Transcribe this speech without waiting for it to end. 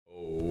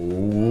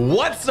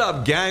What's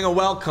up, gang, and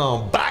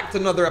welcome back to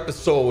another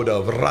episode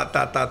of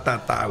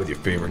Ratatatata with your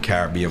favorite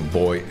Caribbean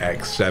boy,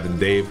 X7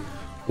 Dave.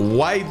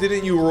 Why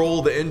didn't you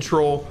roll the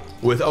intro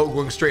without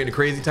going straight into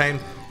Crazy Time?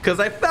 Because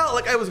I felt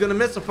like I was gonna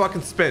miss a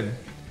fucking spin,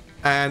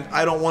 and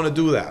I don't want to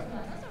do that.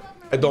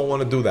 I don't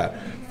want to do that.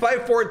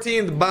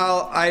 5:14 the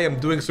ball. I am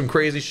doing some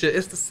crazy shit.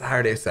 It's the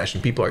Saturday session.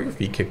 People, are your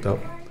feet kicked up?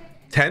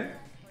 10?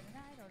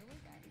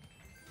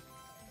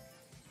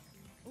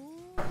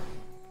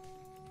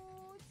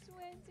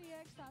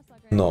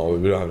 No,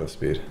 we don't have enough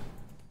speed.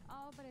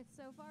 Oh, but it's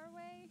so far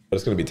away. But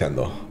it's gonna be 10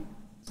 though.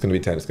 It's gonna be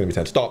 10. It's gonna be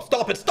 10. Stop!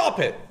 Stop it! Stop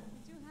it!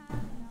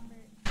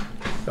 That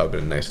would've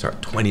been a nice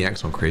start.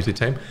 20x on Crazy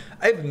Time.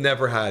 I've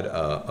never had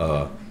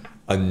a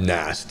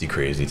nasty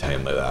Crazy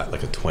Time like that.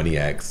 Like a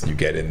 20x. You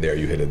get in there,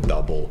 you hit a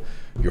double.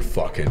 You're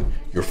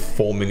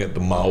foaming at the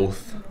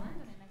mouth.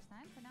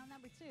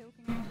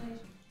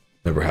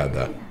 Never had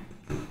that.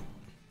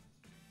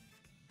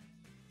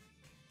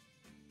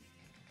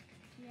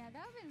 Yeah,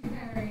 that would have been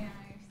very nice.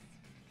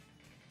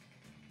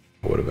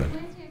 Would have been.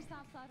 20x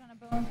stop slot on a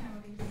bone time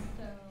would be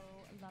so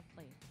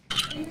lovely.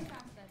 Fingers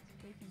crossed that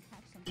we can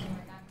catch something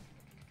like that.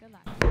 Good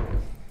luck.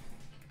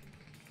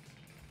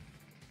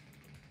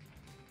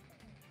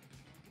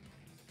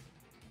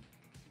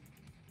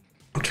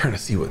 I'm trying to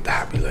see what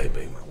that be like,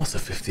 big man. What's a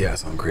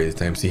 50s on Crazy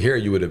Time? See here,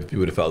 you would have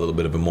felt a little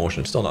bit of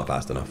emotion. Still not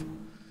fast enough.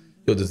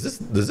 Yo, does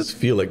this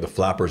feel like the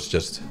flappers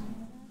just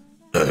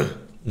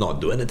not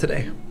doing it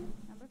today?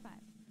 Number 5.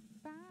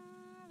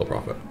 Full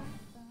profit.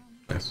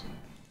 Nice.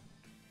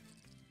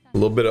 A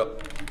little bit of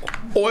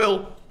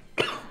oil.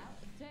 Dave,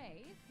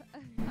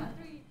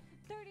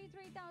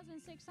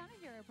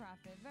 33,600 euro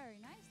profit. Very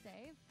nice,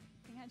 Dave.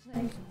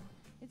 Congratulations.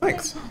 It's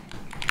Thanks. There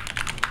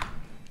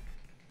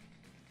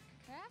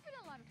have been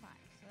a lot of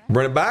fives. So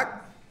Bring it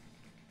back.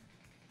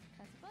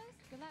 that's a plus.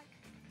 Good luck.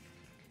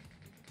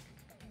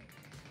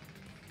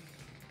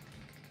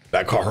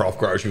 That caught her off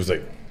guard. She was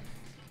like,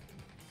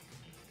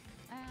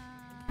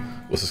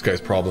 what's this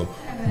guy's problem?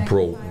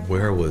 Bro,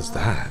 where was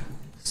that?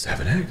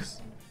 7x?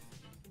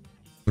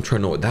 I'm trying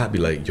to know what that'd be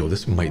like. Yo,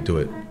 this might do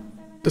it.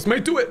 This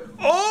might do it.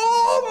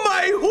 Oh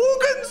my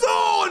Hogan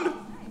zone!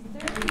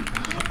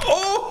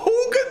 Oh,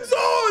 Hogan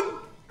zone!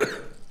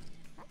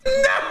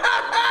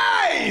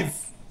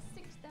 Nice!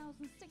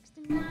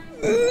 6,069.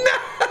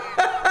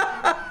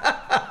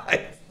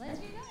 Nice!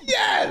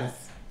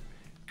 Yes!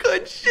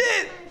 Good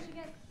shit!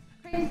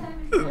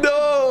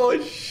 No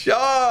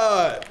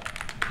shot!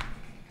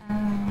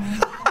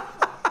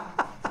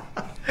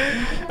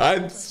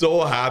 I'm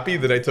so happy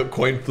that I took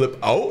coin flip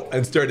out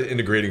and started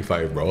integrating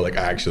 5, bro. Like,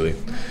 actually.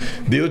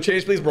 Dealer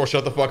change, please, bro.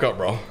 Shut the fuck up,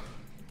 bro.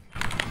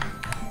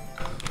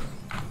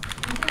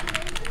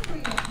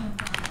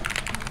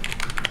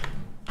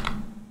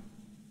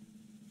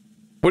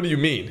 What do you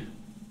mean?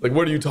 Like,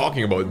 what are you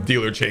talking about,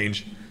 dealer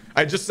change?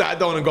 I just sat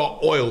down and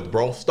got oiled,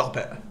 bro. Stop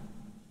it.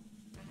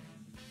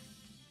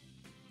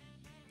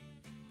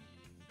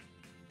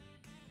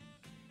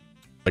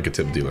 Like a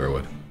tip dealer, I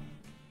would.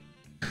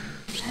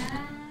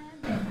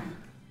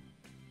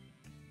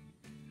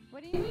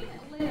 What do you mean,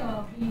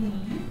 little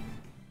beanie?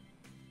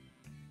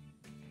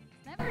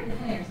 Never the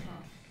player's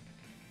fault.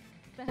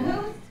 The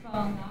host's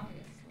fault,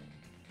 obviously.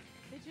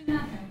 Did you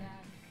not know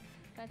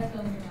that? That's so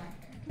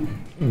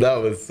relaxing. That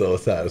was so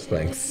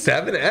satisfying.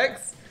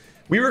 7x?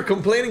 We were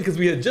complaining because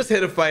we had just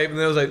hit a 5, and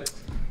then I was like,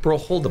 bro,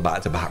 hold the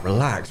bat to bat.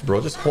 Relax,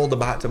 bro. Just hold the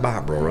bat to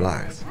bat, bro.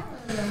 Relax.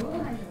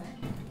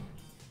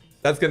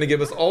 That's going to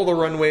give us all the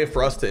runway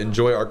for us to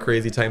enjoy our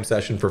Crazy Time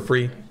session for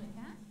free.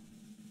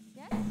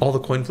 Yes? All the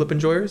coin flip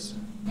enjoyers.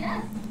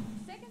 Yes.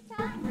 Second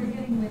time we're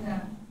getting with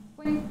a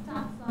coin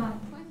stop slot,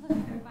 coin flip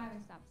or 5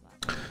 stop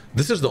slot.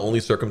 This is the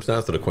only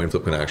circumstance that a coin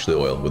flip can actually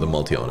oil with a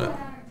multi on it.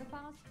 The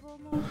possible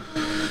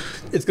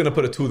multiple. It's going to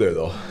put a 2 there,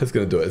 though. It's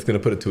going to do it. It's going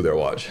to put a 2 there.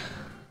 Watch.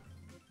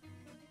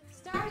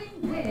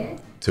 Starting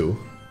with 2.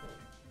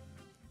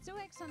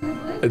 2x on the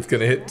blue. It's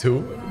going to hit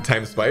 2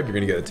 times 5. You're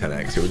going to get a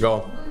 10x. Here we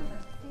go.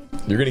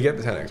 You're going to get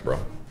the 10x, bro.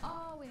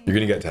 You're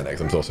going to get 10x.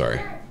 I'm so sorry.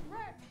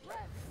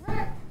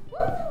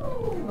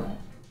 Woo!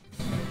 It's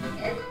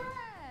red.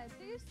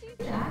 Do you see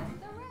that?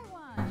 The red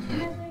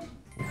one.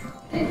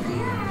 It's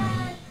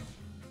red.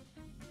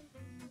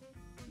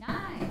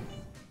 Nice.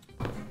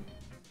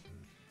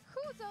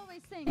 Who's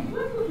always saying,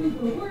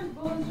 where's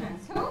bonus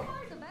tracks? So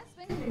far, the best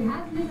thing that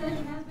has in this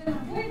session has been on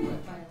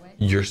Coinwood, by the way.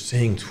 You're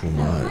saying too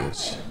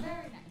much.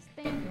 Very nice.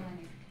 Thank you,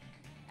 honey.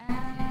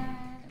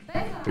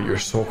 But you're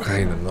so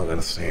kind, I'm not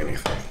gonna say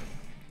anything.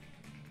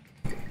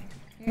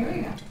 Here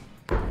we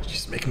go.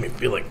 She's making me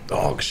feel like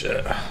dog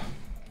shit.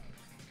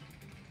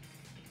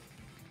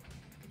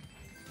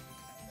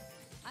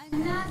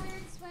 Another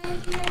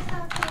 20x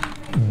stop.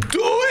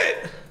 Do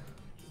it!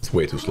 It's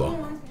way too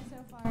slow.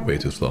 Way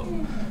too slow.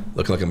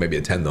 Looking like it might be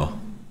a 10 though.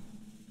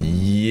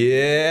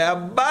 Yeah,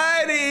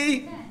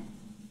 buddy!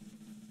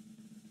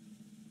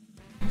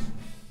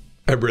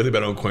 I really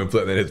bet on coin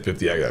flip and then hits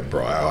 50.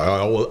 Bro,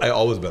 I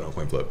always bet on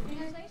coin flip.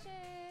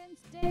 Congratulations,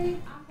 Dave,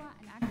 Aqua,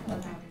 and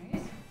Axel.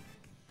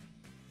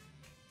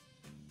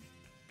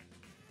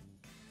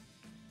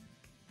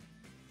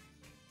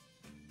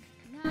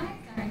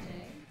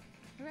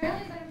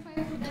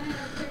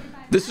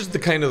 This is the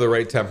kind of the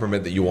right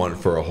temperament that you want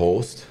for a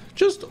host.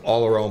 Just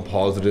all around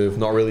positive,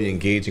 not really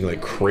engaging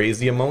like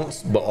crazy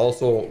amounts, but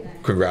also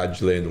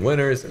congratulating the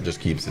winners and just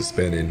keeps it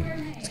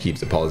spinning, just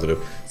keeps it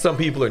positive. Some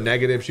people are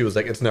negative. She was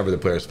like, it's never the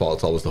player's fault,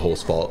 it's always the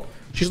host's fault.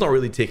 She's not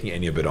really taking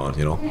any of it on,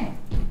 you know?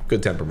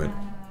 Good temperament.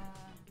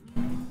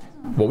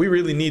 What we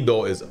really need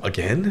though is,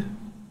 again?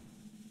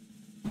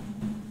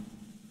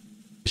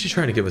 Is she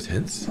trying to give us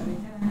hints?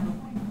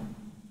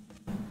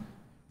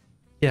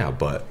 Yeah,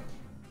 but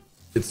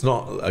it's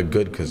not a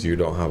good because you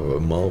don't have a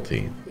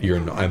multi.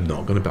 I'm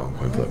not going to bet on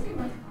coin flip.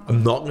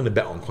 I'm not going to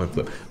bet on coin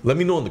flip. Let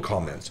me know in the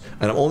comments.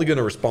 And I'm only going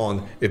to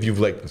respond if you've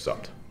liked and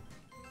subbed.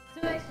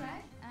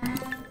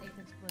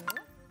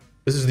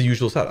 This is the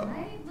usual setup.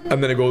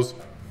 And then it goes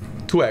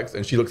 2x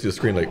and she looks at the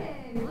screen like,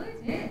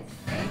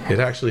 it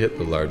actually hit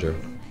the larger.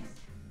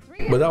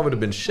 But that would have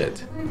been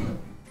shit.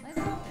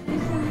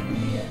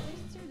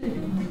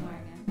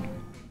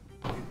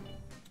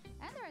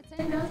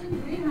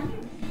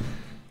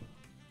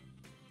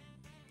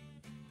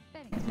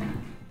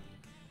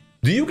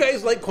 Do you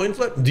guys like coin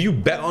flip? Do you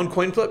bet on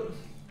coin flip?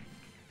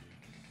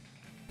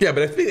 Yeah,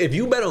 but I think if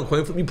you bet on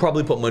coin flip, you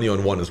probably put money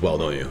on one as well,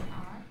 don't you?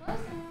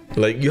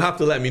 Like, you have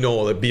to let me know,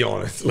 like, be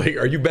honest. Like,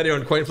 are you betting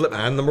on coin flip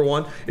and number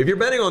one? If you're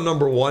betting on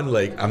number one,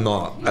 like, I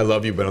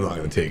love you, but I'm not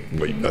going to take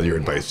your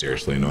advice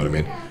seriously, you know what I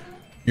mean?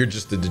 You're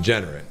just a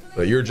degenerate.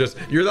 Like, you're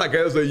that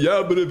guy that's like,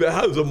 yeah, but if it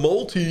has a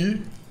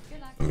multi.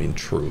 I mean,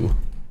 true.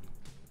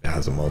 It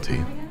has a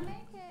multi.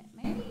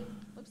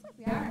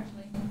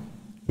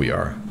 We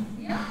are.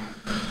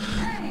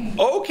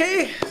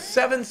 Okay,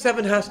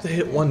 7-7 has to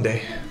hit one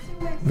day.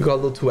 We got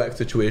a little 2x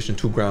situation,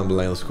 2 grand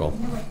delay. Let's go.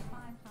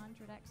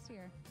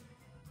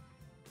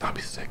 That'd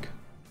be sick.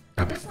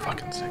 That'd be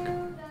fucking sick.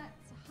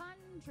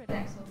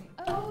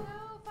 Oh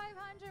no,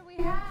 500 we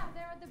have.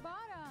 They're at the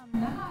bottom.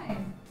 Nice.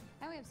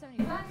 And we have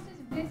 75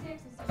 and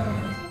 56 is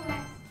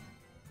 2x.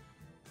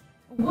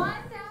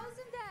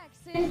 1000x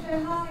is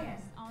the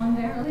highest on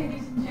there,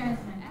 ladies and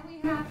gentlemen. And we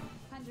have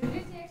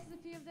 150x a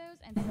few of those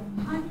and some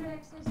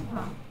 100x as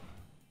well.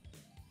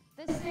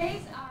 The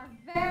stakes are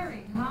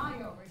very high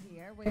over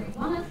here, with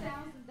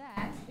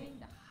 1000x being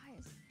the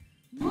highest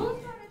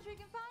multiplier that you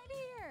can find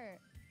here.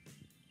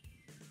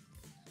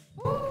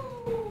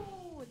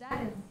 Ooh,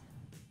 that is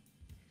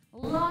a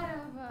lot of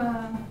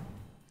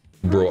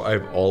Bro,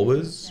 I've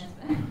always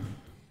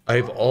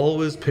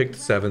picked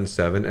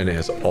 7-7 and it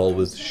has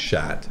always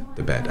shat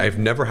the bed. I've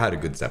never had a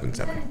good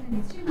 7-7.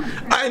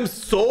 I'm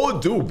so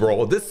due,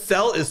 bro. This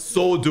sell is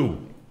so due.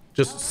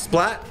 Just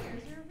splat,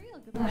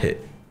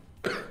 hit,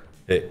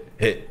 hit,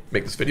 hit.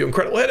 Make this video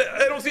incredible. Hit it.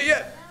 I don't see it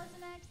yet.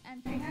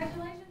 and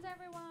congratulations,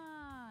 everyone.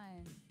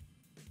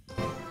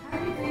 How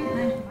are you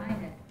feeling to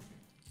find it?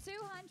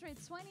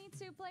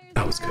 222 players.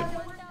 That was good.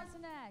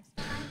 1000x.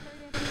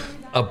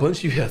 A bunch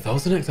of you hit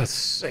 1000x.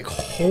 That's like,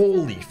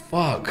 holy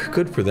fuck.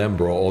 Good for them,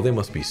 bro. Oh, they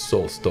must be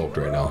so stoked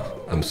right now.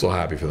 I'm so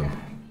happy for them.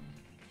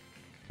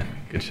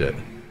 Good shit.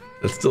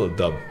 That's still a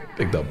dub.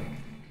 Big dub.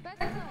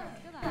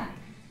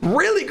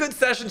 Really good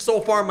session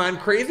so far, man.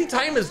 Crazy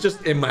time is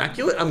just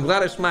immaculate. I'm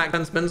glad I smacked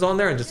 10 spins on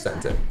there and just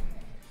sent it.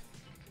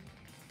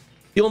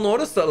 You'll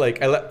notice that,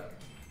 like,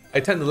 I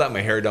tend to let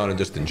my hair down and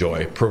just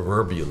enjoy,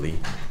 proverbially.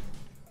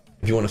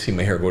 If you want to see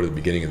my hair go to the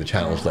beginning of the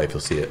challenge life, you'll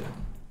see it.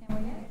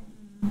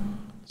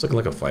 It's looking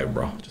like a 5,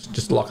 bro.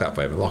 Just lock that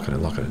 5 and lock it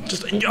in, lock it in.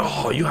 Just,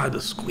 oh, you had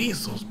to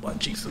squeeze those butt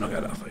cheeks and I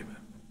got that 5 in.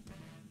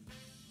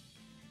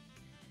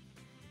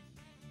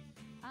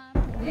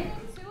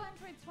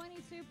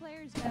 222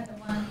 players got the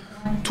one.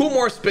 2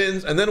 more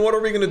spins, and then what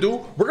are we gonna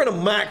do? We're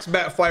gonna max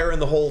bet fire in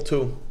the hole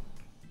too.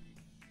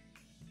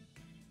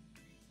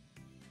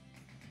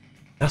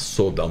 That's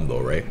so dumb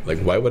though, right? Like,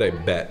 why would I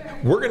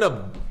bet? We're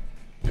gonna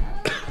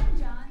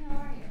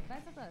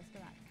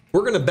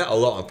bet a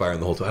lot on fire in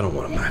the hole too. I don't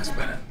want to max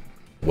bet it.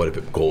 What if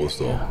it goes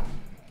though?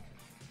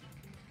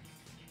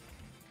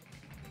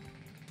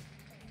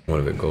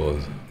 What if it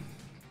goes?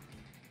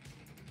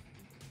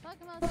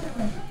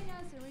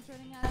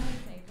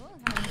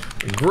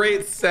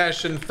 Great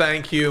session,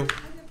 thank you.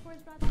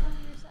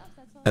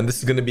 And this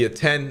is gonna be a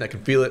 10. I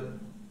can feel it.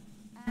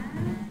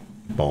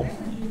 Boom.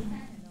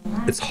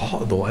 It's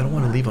hot though. I don't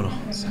want to leave on a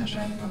hot session.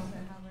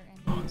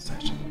 Hot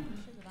session.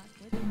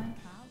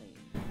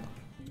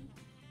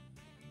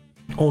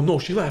 Oh no,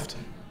 she left.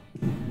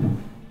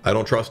 I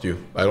don't trust you.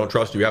 I don't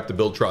trust you. We have to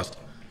build trust.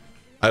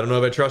 I don't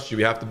know if I trust you.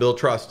 We have to build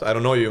trust. I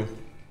don't know you.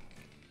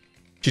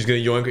 She's gonna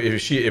yoink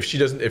if she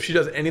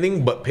does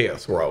anything but pay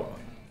us, we're out.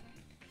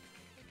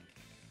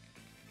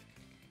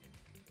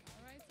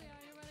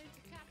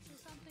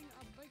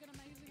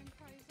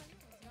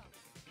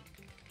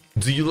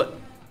 Do you let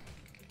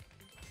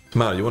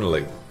Tamara, you want to,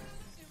 like,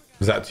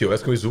 is that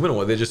TOS? Can we zoom in on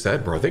what they just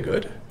said? Bro, are they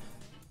good?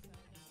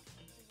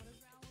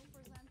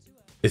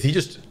 Is he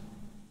just,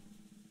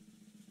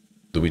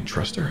 do we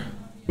trust her?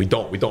 We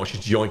don't.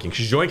 She's yoinking.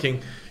 She's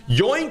yoinking.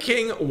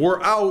 Yoinking,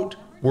 we're out.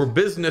 We're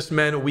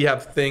businessmen. We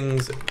have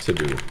things to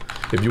do.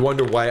 If you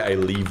wonder why I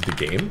leave the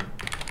game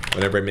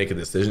whenever I make a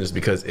decision, it's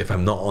because if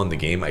I'm not on the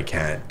game, I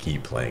can't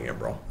keep playing it,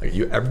 bro. Like,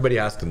 everybody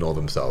has to know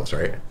themselves,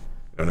 right?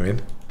 You know what I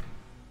mean?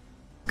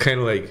 Kind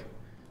of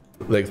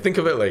like think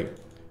of it like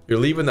you're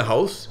leaving the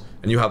house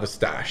and you have a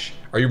stash.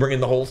 Are you bringing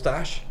the whole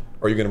stash,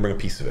 or are you gonna bring a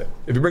piece of it?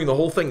 If you bring the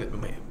whole thing, it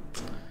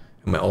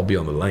might all be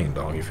on the line,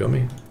 dog. You feel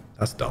me?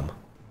 That's dumb.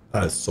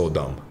 That is so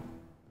dumb.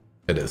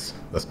 It is.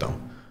 That's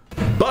dumb.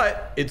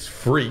 But it's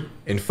free.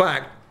 In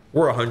fact,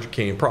 we're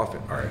 100K in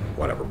profit. All right,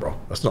 whatever, bro.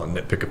 Let's not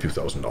nitpick a few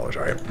 $1,000s. All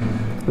right,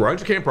 we're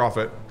 100K in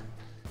profit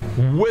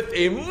with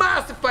a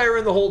massive fire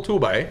in the hole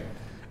 2x.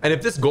 And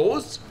if this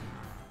goes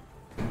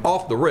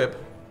off the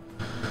rip,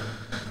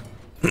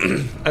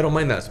 I don't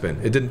mind that spin.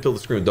 It didn't fill the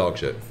screen with dog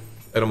shit.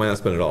 I don't mind that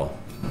spin at all.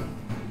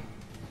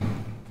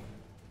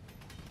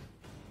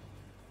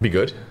 Be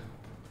good.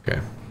 Okay.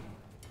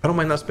 I don't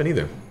mind that spin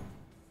either.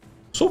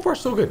 So far,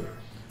 so good.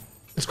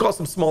 It's got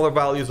some smaller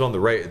values on the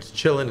right. It's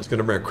chilling. It's going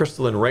to bring a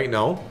crystal in right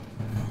now.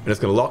 And it's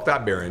going to lock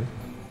that bear in.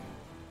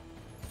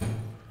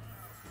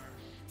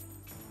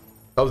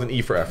 That was an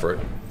E for effort.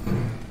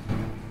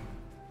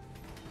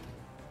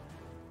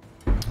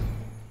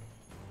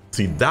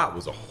 See, that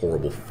was a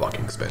horrible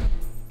fucking spin.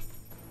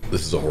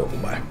 This is a horrible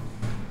buy.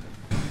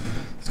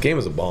 This game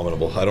is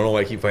abominable. I don't know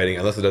why I keep fighting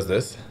unless it does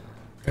this.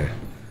 Okay.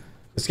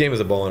 This game is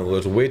abominable.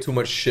 There's way too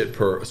much shit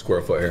per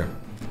square foot here.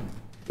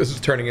 This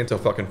is turning into a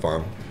fucking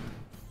farm.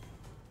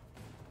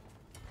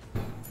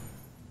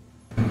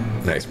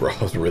 Nice, bro.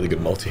 That was a really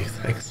good multi.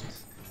 Thanks.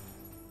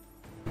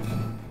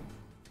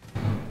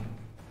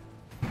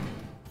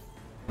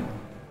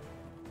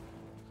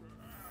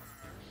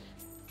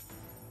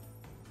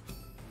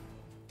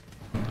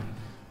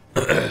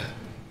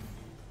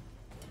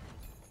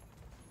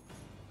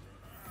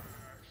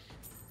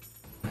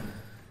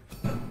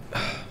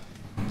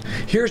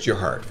 Here's your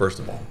heart, first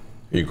of all.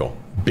 Here you go.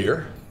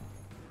 Beer?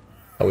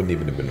 I wouldn't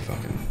even have been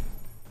fucking...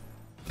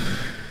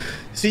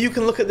 See, you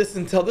can look at this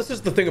and tell, this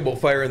is the thing about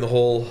Fire in the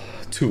Hole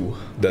 2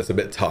 that's a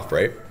bit tough,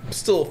 right?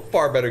 Still a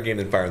far better game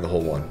than Fire in the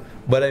Hole 1.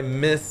 But I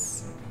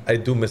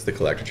do miss the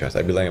collector chest.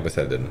 I'd be lying if I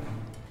said I didn't.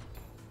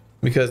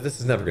 Because this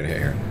is never gonna hit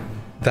here.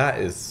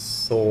 That is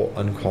so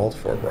uncalled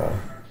for, bro.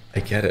 I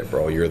get it,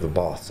 bro. You're the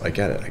boss. I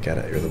get it.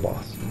 You're the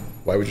boss.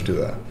 Why would you do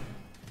that?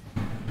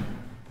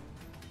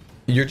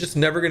 You're just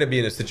never gonna be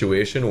in a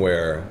situation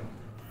where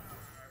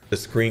the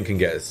screen can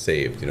get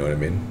saved, you know what I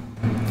mean?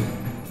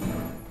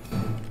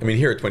 I mean,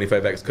 here,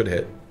 25x could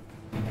hit.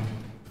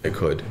 It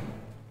could.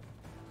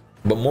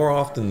 But more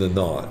often than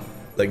not,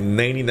 like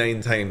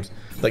 99 times,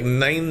 like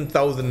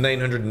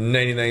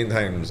 9,999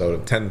 times out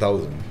of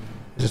 10,000, it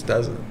just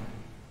doesn't.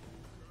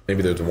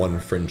 Maybe there's one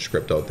fringe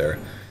script out there.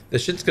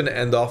 This shit's gonna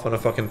end off on a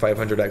fucking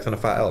 500x on a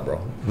fat L,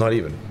 bro. Not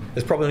even.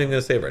 It's probably not even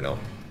gonna save right now.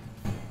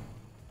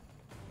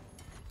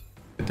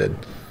 It did.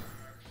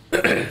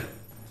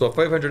 So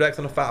 500x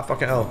on a fat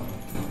fucking L.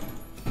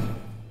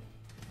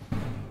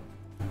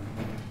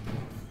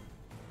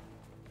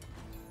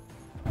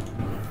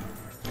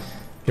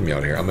 Get me out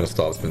of here. I'm gonna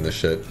stop spinning this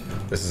shit.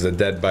 This is a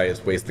dead buy.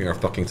 It's wasting our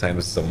fucking time.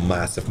 This is a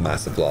massive,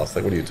 massive loss.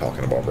 Like, what are you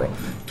talking about, bro?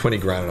 20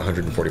 grand and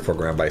 144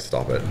 grand buy.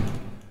 Stop it.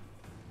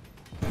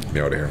 Get me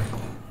out of here.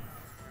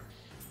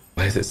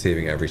 Why is it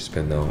saving every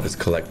spin though? It's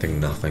collecting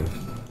nothing.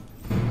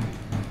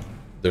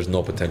 There's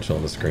no potential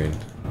on the screen.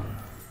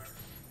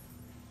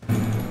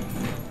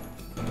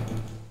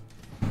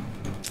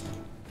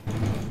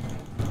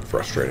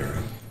 Frustrating.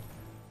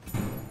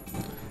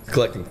 It's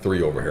collecting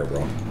 3 over here,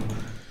 bro.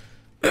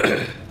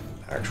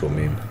 Actual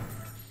meme.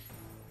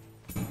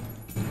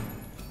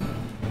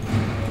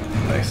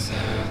 Nice.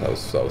 That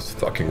was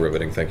fucking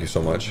riveting. Thank you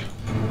so much.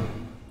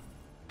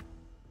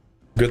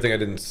 Good thing I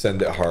didn't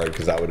send it hard,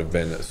 because that would have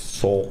been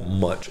so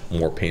much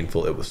more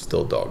painful. It was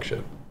still dog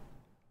shit.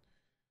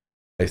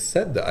 I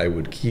said that I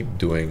would keep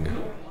doing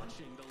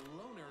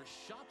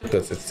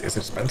this. It's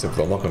expensive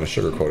though. I'm not going to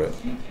sugarcoat it.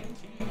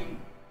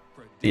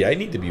 Yeah, I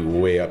need to be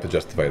way up to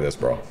justify this,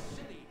 bro.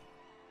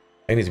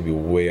 I need to be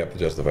way up to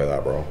justify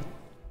that, bro.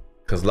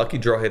 Because lucky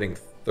draw hitting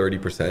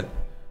 30%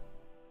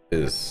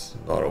 is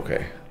not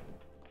okay.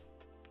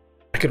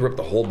 I could rip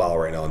the whole barrel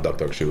right now and duck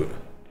duck shoot.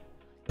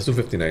 Let's do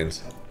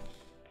 59s.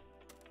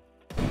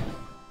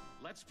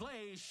 Let's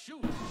play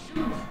shoot,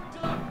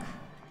 duck.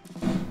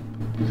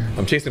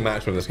 I'm chasing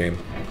match from this game.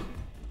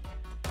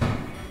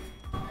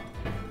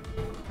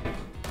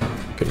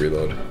 Could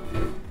reload.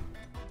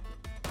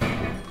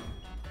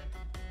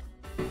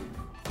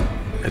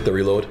 Hit the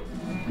reload.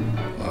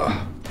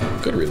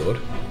 Good reload.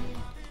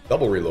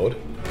 Double reload.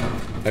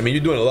 I mean,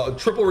 you're doing a lot.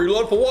 Triple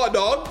reload for what,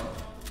 dog?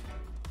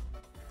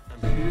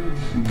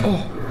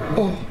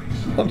 Oh,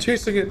 I'm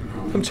chasing it.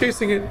 I'm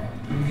chasing it.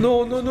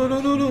 No.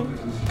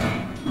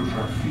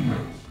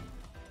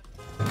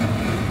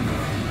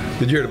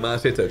 Did you hear the man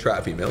say to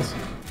attract females?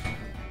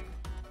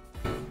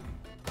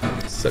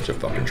 Such a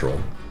fucking troll.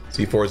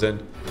 C4's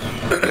in.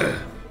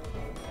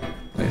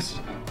 Nice.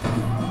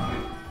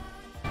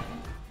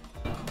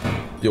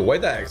 Yo,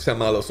 why'd that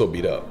XML look so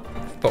beat up?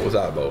 What was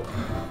that about?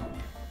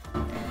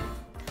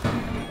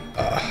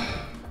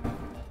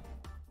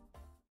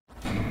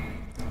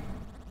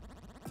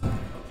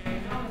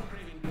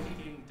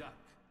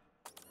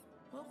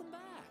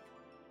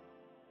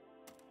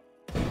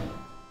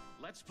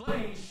 Let's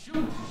play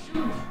shoot,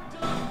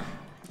 duck.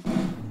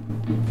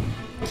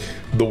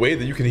 The way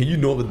that you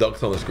know the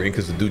duck's on the screen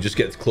because the dude just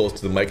gets close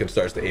to the mic and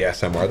starts to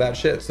ASMR that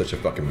shit. Such a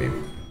fucking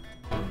meme.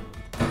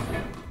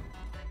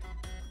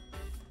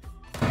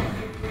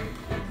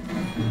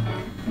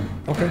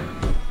 Okay.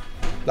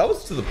 That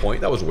was to the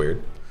point. That was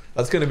weird.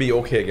 That's gonna be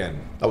okay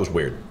again. That was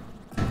weird.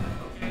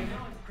 Okay,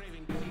 now I'm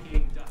craving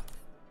Peking duck.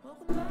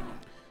 Welcome back.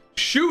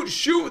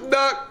 Shoot,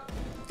 duck.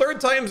 Third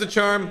time's the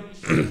charm.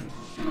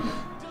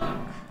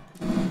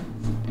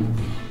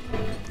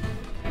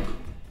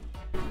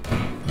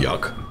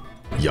 Yuck.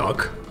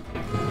 Yuck.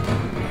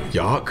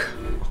 Yuck.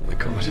 Oh my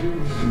god.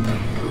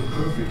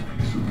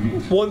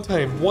 One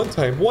time.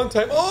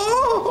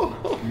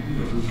 Oh!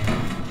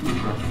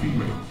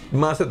 The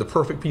man said the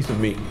perfect piece of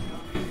meat.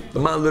 The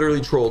man literally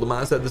trolled. The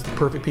man said this is the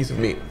perfect piece of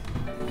meat.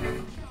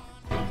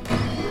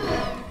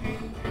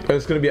 And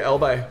it's gonna be an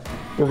L-buy.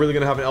 We're really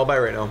gonna have an L-buy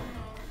right now.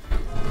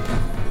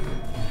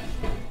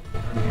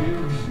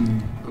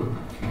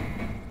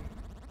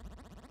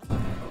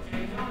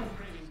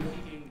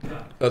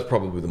 That's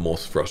probably the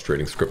most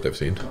frustrating script I've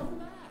seen.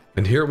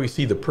 And here we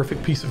see the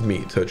perfect piece of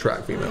meat to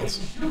attract females.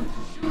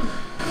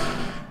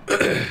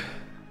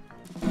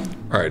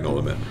 Alright, no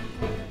limit.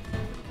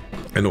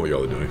 I know what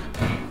y'all are doing.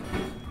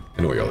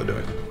 I know what y'all are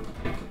doing.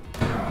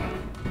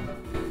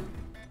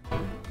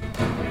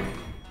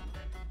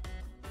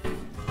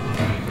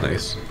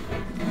 Nice.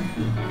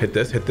 Hit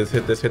this. Hit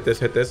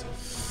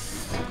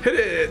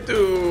it,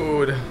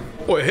 dude.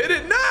 Boy, hit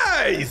it.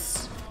 Nice.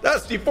 That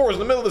C4 is in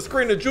the middle of the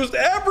screen to juice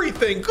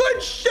everything.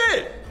 Good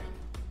shit.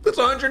 That's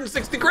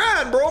 160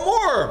 grand, bro.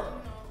 More.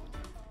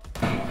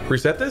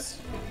 Reset this.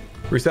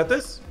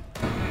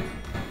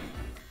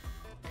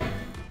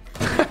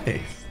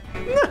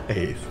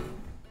 Nice.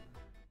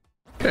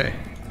 Okay.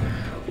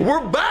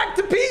 We're back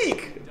to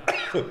peak.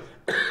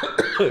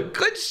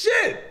 Good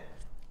shit.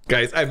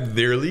 Guys, I'm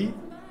nearly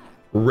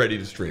ready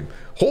to stream.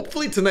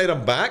 Hopefully tonight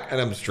I'm back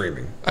and I'm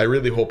streaming. I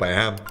really hope I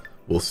am.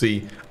 We'll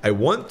see. I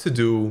want to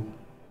do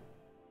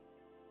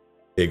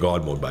a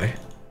God mode buy.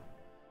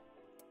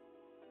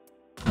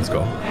 Let's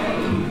go.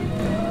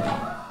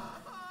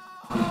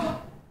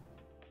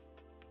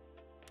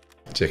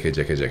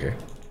 JK.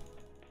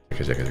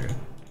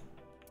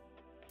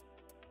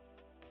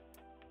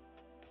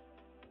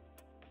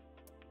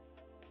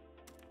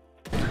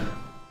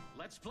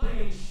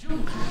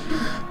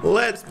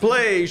 Let's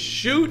play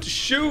shoot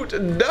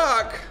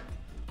duck.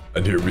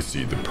 And here we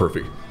see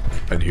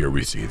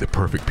the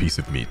perfect piece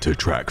of meat to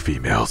attract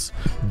females.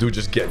 Dude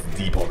just gets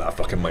deep on that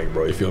fucking mic,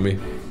 bro. You feel me?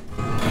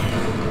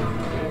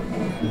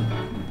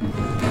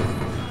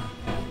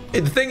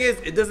 The thing is,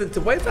 it doesn't.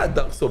 Why is that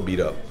duck so beat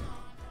up?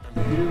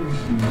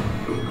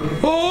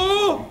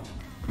 Oh!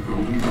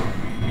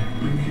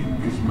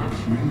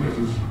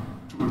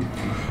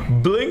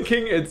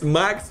 Blinking its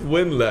max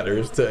win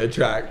letters to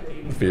attract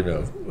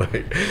females.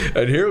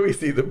 And here we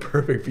see the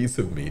perfect piece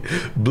of meat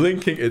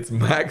blinking its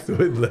max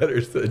win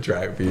letters to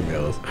attract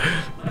females.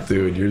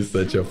 Dude, you're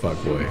such a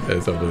fuckboy.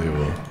 It's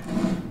unbelievable.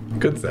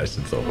 Good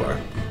session so far.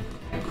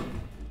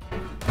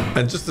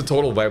 And just the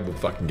total vibe of the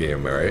fucking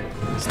game, alright?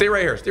 Stay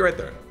right here. Stay right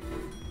there.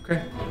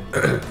 Okay.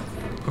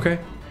 Okay.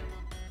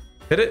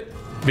 Hit it.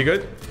 Be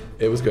good.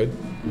 It was good.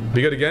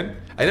 Be good again.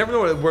 I never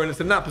know when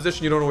it's in that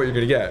position, you don't know what you're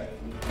gonna get.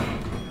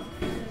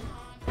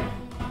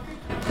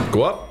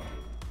 Go up.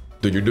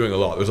 Dude, you're doing a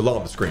lot. There's a lot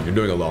on the screen. You're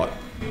doing a lot.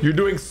 You're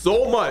doing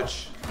so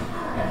much.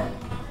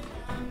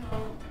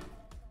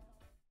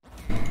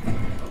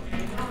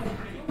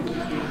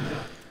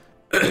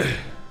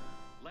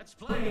 Let's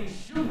play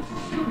shoot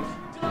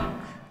duck.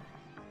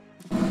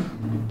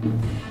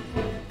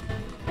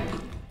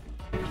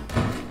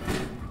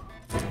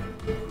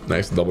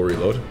 Nice double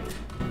reload.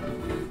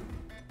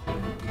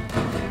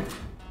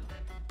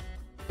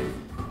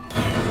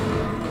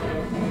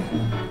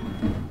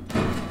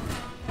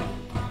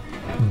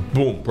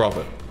 Boom,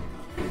 profit.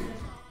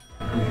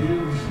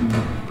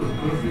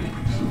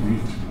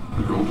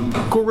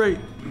 Great.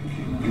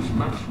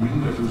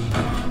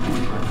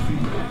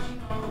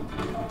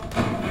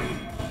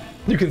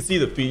 You can see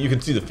the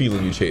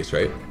feeling you chase,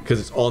 right? Because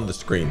it's on the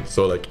screen.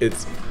 So like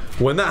it's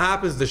when that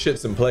happens, the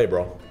shit's in play,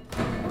 bro.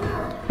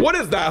 What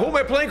is that? Who am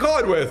I playing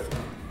COD with?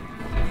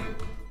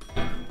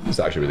 It's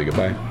actually a really good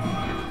buy.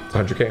 It's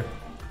 100k.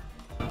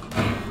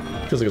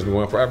 Feels like it's been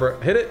going on forever.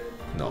 Hit it?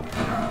 No.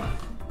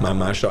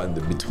 My shot in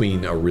the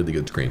between a really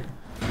good screen.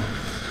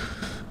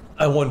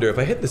 I wonder if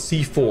I hit the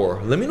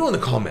C4, let me know in the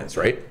comments,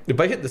 right?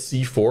 If I hit the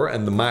C4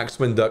 and the max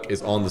win duck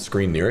is on the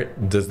screen near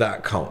it, does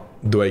that count?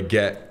 Do I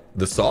get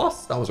the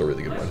sauce? That was a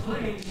really good one.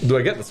 Do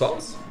I get the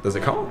sauce? Does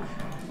it count?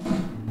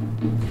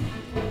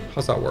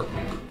 How's that work?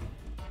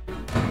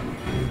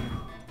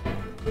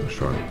 Not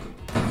sure.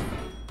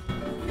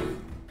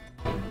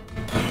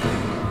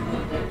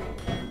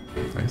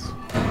 Nice.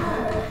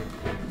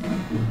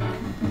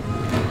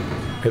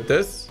 Hit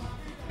this?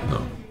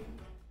 No.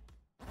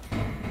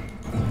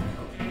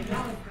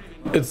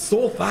 It's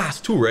so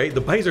fast too, right?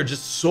 The buys are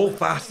just so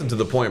fast and to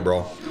the point,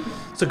 bro.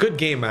 It's a good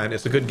game, man.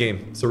 It's a good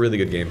game. It's a really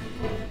good game.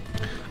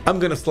 I'm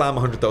gonna slam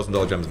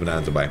 $100,000 gems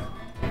bonanza buy.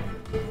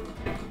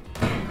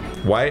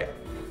 Why?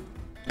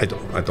 I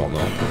don't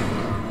know.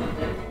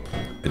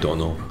 I don't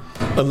know.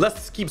 Unless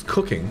this keeps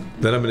cooking,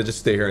 then I'm gonna just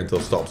stay here until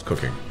it stops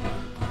cooking.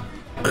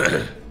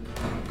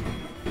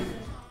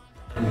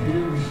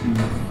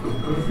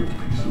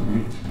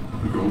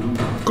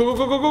 Go, go,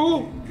 go, go,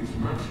 go, go!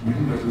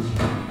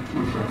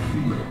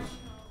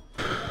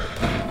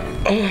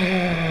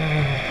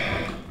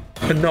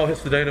 And now it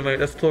hits the dynamite.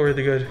 That's still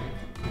really good.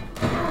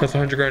 That's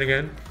 100 grand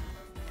again.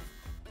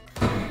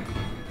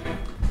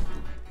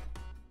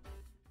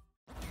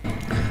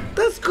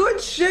 That's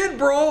good shit,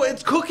 bro.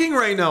 It's cooking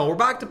right now. We're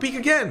back to peak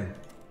again.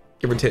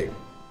 Give or take.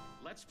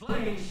 Let's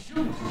play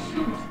shoot,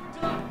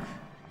 duck.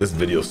 This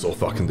video's so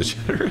fucking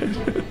degenerate.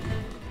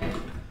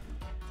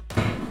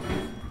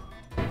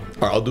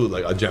 Alright, I'll do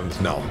like a gems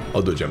now.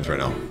 I'll do gems right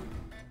now.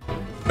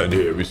 And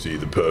here we see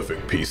the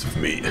perfect piece of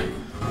meat.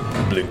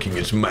 Blinking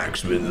its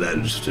maximum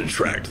lens to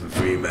attract the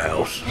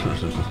females.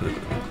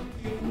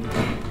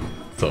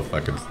 So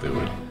fucking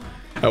stupid.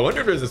 I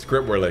wonder if there's a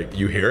script where like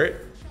you hear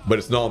it, but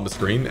it's not on the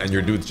screen and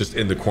your dude's just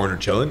in the corner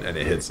chilling and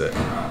it hits it.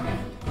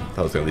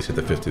 I was gonna at least hit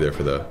the 50 there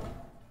for the...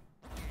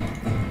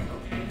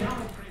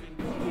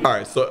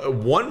 Alright, so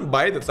one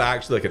bite that's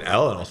actually like an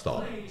L and I'll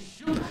stop.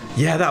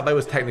 Yeah, that bite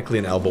was technically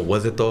an L, but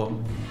was it though?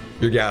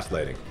 You're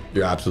gaslighting.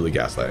 You're absolutely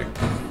gaslighting.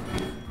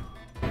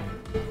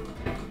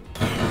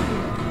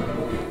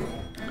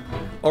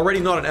 Already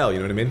not an L, you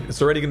know what I mean?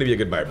 It's already gonna be a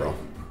good bite, bro.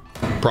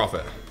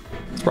 Profit.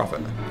 It's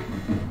profit.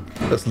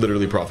 That's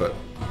literally profit.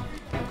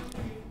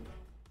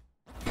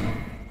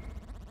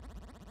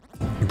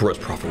 Bro, it's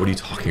profit. What are you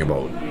talking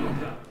about? What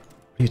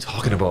are you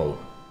talking about?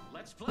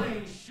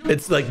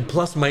 It's like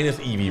plus minus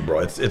EV, bro.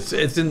 It's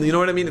in, you know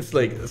what I mean? It's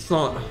like, it's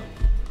not.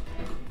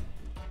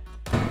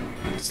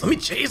 Just let me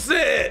chase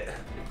it.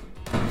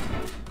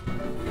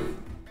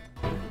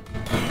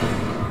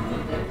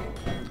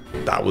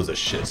 That was a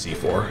shit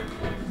C4.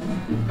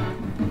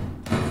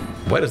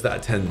 Why does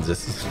that 10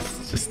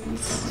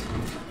 just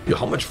yo,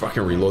 how much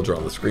fucking reloads are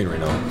on the screen right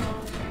now?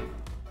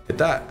 Hit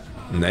that.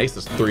 Nice,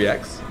 it's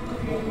 3x.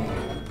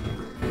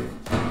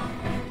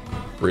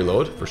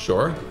 Reload for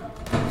sure.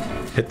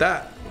 Hit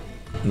that.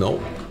 No.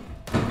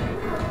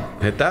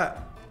 Hit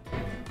that.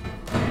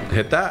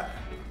 Hit that.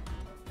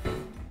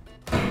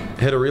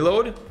 Hit a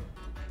reload.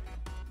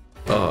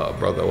 Oh,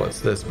 brother, what's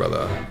this,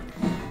 brother?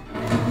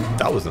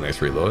 That was a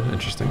nice reload.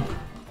 Interesting.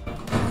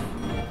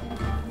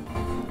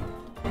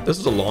 This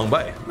is a long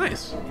buy.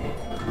 Nice.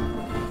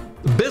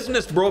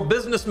 Business, bro.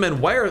 Businessmen.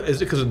 Why are...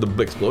 Is it because of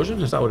the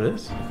explosion? Is that what it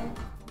is?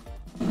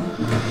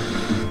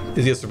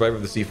 Is he a survivor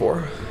of the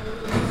C4?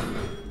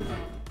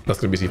 That's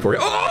going to be C4.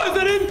 Oh, is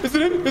it in? Is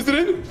it in? Is it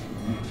in?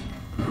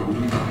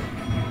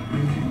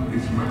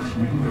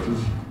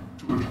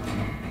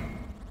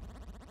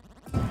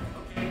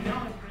 Okay, now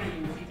I'm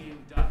creating medium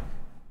duck.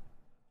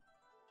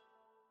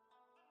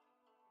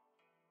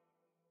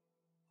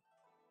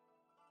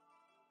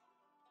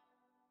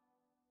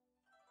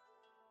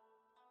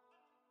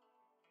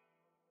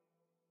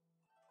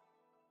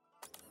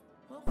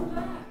 Welcome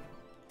back.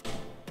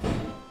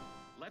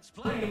 Let's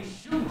play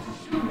shoot,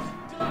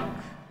 duck.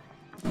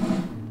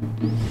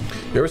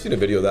 You ever seen a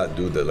video of that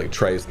dude that like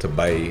tries to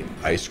buy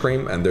ice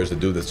cream and there's a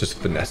dude that's just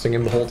finessing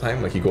him the whole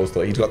time? Like he goes to,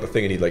 like, he's got the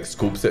thing and he like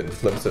scoops it and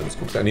flips it and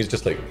scoops it and he's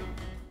just like,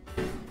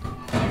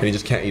 and he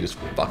just can't eat his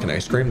fucking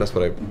ice cream. That's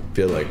what I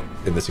feel like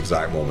in this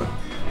exact moment.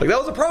 Like that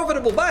was a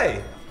profitable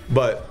buy,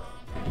 but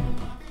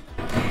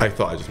I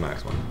thought I just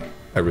maxed one.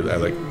 I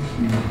like.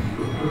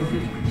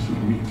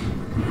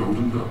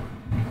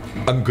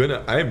 I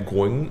am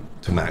going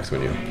to max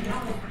win you.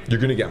 You're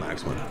gonna get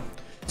max one.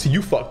 See,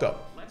 you fucked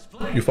up.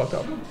 You fucked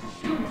up.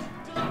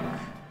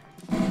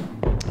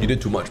 You did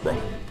too much, bro.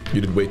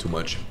 You did way too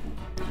much.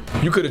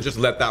 You could have just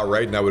let that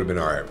ride and that would have been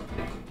alright.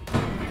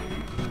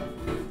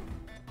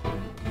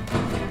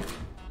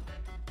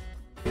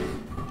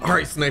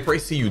 Alright, Sniper, I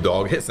see you,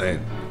 dog. Hit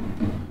sand.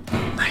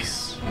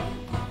 Nice.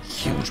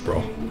 Huge,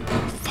 bro.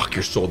 Fuck,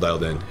 you're so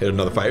dialed in. Hit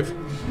another 5.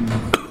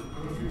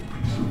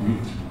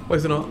 Why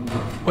is it not?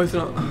 Why is it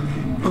not?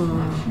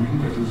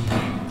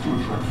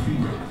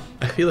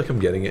 I feel like I'm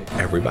getting it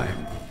every buy.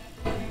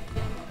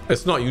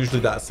 It's not usually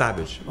that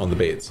savage on the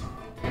baits.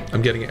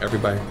 I'm getting it every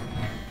buy.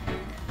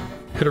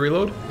 Hit a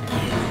reload.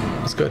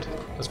 That's good.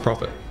 That's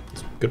profit.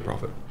 That's good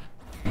profit.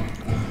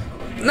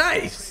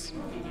 Nice!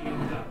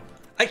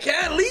 I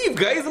can't leave,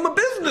 guys. I'm a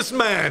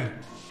businessman.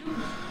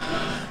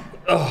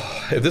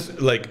 Oh, if this,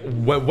 like,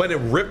 when it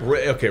rip,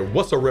 okay,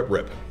 what's a rip?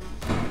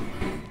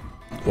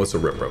 What's a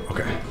rip?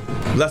 Okay.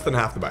 Less than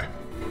half the buy.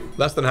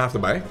 Less than half the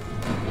buy.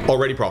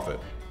 Already profit.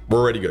 We're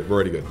already good. We're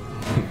already good.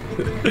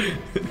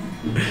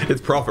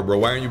 It's profit, bro.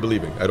 Why aren't you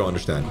believing? I don't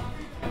understand.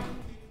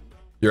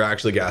 You're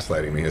actually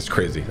gaslighting me. It's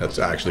crazy. That's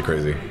actually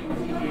crazy.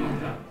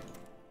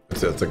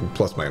 It's like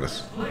plus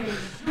minus.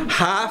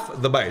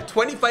 Half the buy.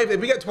 25. If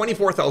we get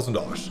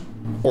 $24,000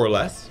 or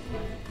less,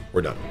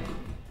 we're done.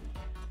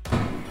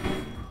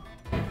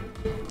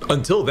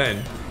 Until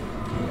then,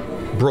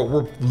 bro,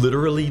 we're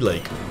literally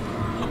like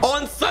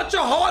on such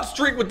a hot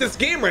streak with this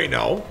game right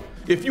now.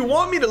 If you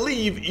want me to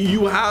leave,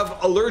 you have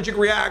allergic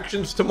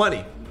reactions to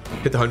money.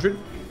 Hit the 100.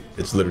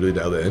 It's literally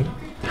dialed in.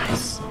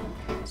 Nice.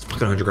 It's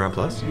fucking 100 grand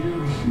plus.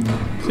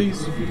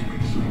 Please.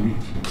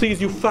 Please,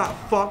 you fat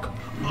fuck.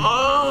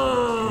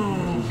 Oh.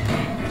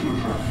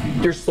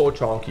 You're so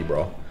chonky,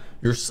 bro.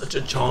 You're such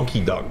a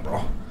chonky duck,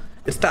 bro.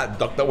 It's that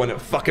duck that when it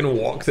fucking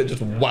walks, it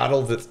just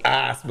waddles its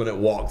ass when it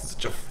walks. It's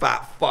such a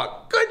fat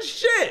fuck. Good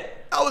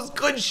shit. That was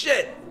good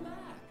shit.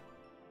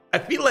 I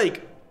feel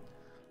like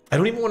I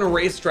don't even want to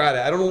race strat it.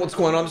 I don't know what's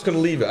going on. I'm just gonna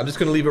leave it. I'm just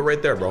gonna leave it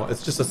right there, bro.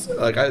 It's just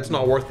it's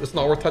not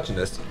worth touching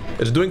this.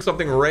 It's doing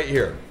something right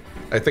here.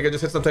 I think I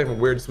just hit some type of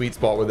weird sweet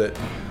spot with it.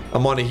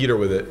 I'm on a heater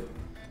with it,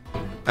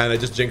 and I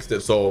just jinxed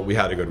it. So we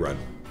had a good run.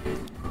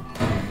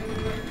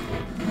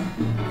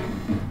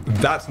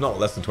 That's not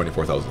less than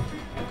 24,000.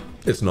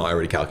 It's not. I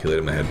already calculated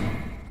in my head.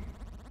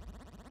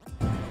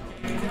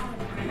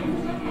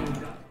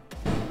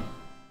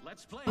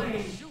 Let's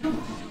play.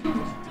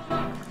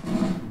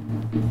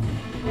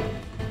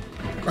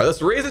 All right,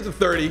 let's raise it to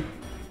 30.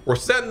 We're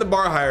setting the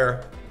bar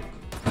higher.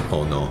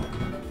 Oh no,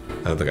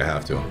 I don't think I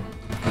have to.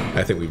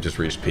 I think we've just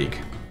reached peak.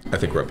 I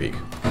think we're at peak.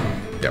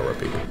 Yeah, we're at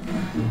peak.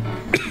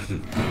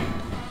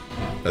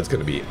 That's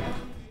gonna be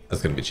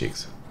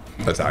cheeks.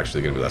 That's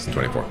actually gonna be less than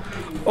 24.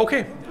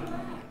 Okay.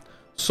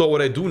 So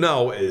what I do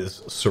now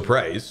is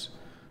surprise.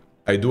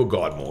 I do a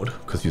God mode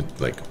because you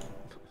like.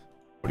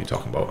 What are you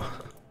talking about?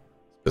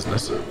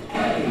 Business.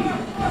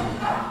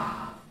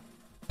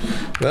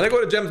 Then I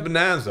go to Gems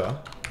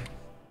Bonanza.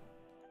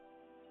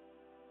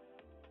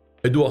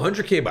 I do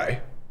 100K buy,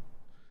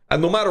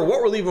 and no matter what,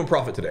 we're leaving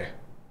profit today,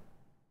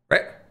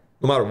 right?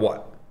 No matter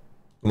what,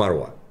 no matter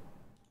what.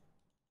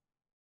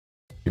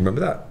 You remember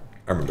that?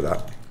 I remember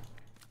that.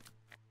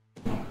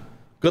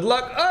 Good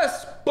luck,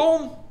 us.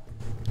 Boom.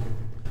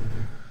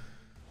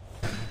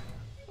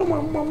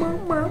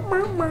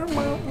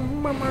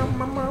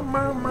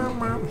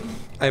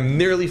 I'm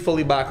nearly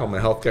fully back on my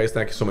health, guys.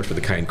 Thank you so much for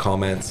the kind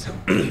comments.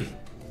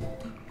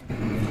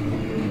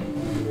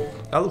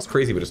 That looks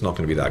crazy, but it's not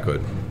going to be that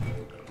good.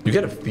 You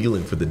get a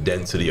feeling for the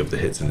density of the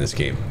hits in this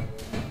game.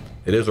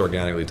 It is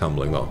organically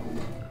tumbling, though.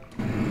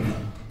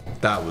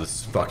 That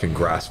was fucking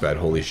grass-fed.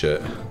 Holy shit.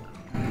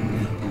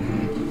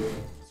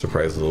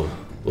 Surprise little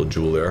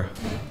jewel there.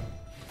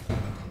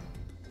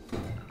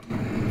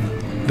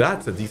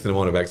 That's a decent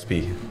amount of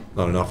XP.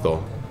 Not enough,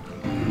 though.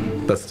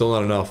 That's still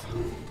not enough.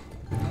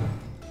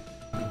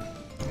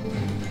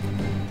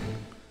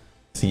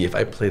 See, if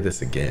I play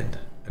this again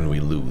and we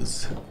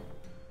lose,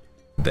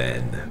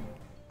 then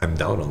I'm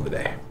down on the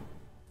day.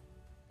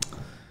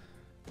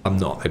 I'm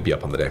not. I'd be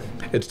up on the day.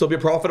 It'd still be a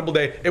profitable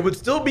day. It would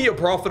still be a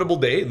profitable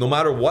day. No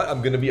matter what,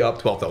 I'm going to be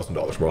up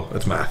 $12,000, bro.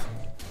 It's math.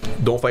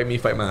 Don't fight me,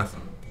 fight math.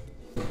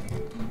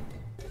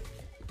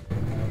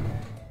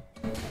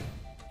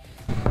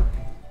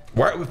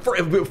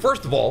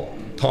 First of all,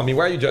 Tommy,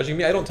 why are you judging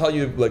me? I don't tell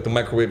you like to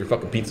microwave your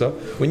fucking pizza.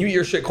 When you eat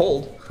your shit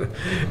cold,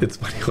 it's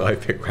funny how I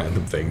pick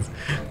random things.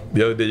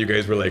 The other day you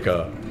guys were like,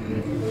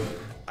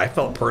 I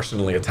felt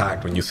personally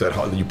attacked when you said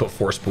how you put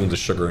 4 spoons of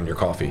sugar in your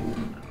coffee.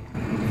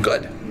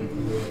 Good.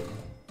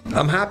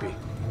 I'm happy.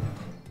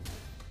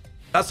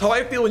 That's how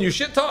I feel when you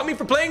shit talk me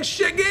for playing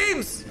shit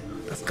games.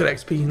 That's good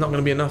XP, not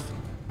gonna be enough.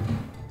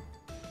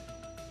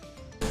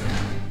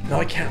 No,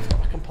 I can't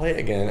fucking play it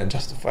again and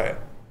justify it.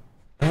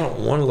 I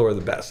don't want to lower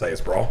the bet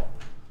size, bro.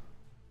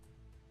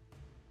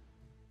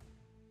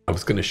 I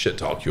was gonna shit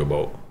talk you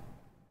about.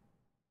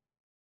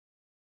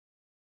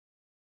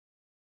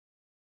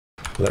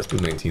 Let's do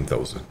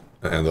 19,000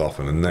 and end off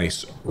on a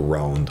nice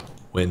round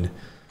win.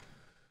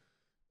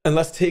 And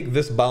let's take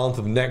this balance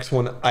of the next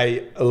one.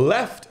 I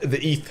left the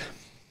ETH.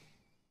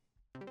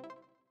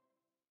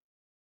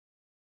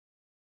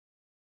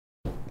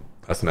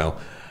 That's now.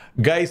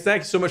 Guys,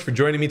 thank you so much for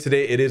joining me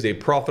today. It is a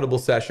profitable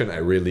session. I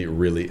really,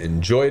 really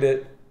enjoyed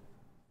it.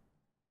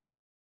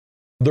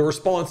 The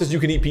response is you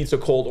can eat pizza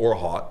cold or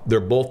hot.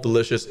 They're both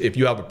delicious. If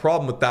you have a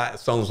problem with that, it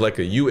sounds like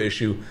a you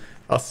issue.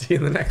 I'll see you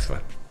in the next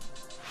one.